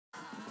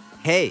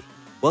Hey,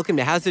 welcome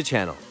to HOWZA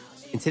channel.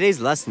 In today's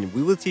lesson,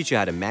 we will teach you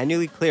how to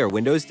manually clear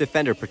Windows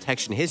Defender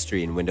protection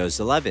history in Windows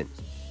 11.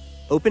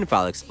 Open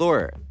File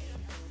Explorer.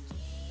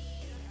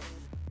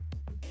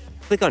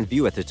 Click on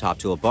View at the top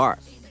toolbar.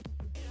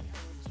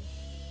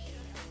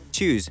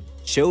 Choose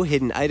Show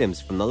Hidden Items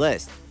from the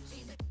list.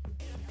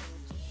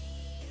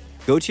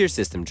 Go to your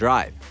system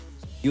drive.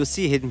 You will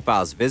see hidden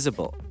files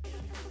visible.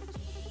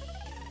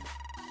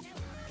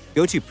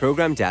 Go to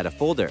ProgramData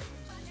folder.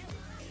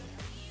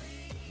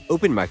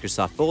 Open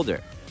Microsoft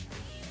folder.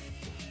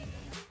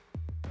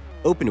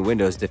 Open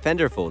Windows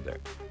Defender folder.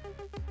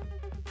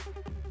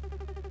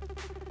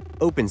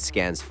 Open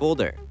Scans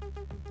folder.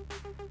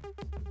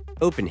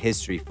 Open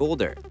History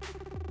folder.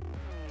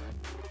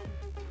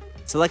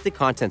 Select the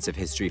contents of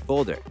History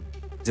folder.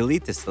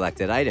 Delete the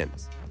selected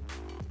items.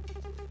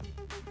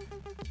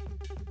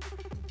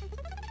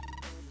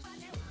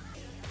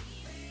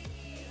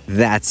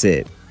 That's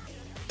it.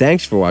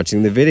 Thanks for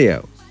watching the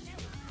video.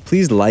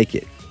 Please like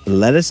it and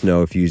let us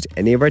know if you used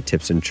any of our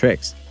tips and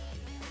tricks.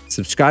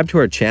 Subscribe to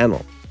our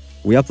channel.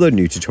 We upload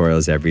new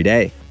tutorials every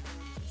day.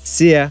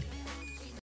 See ya!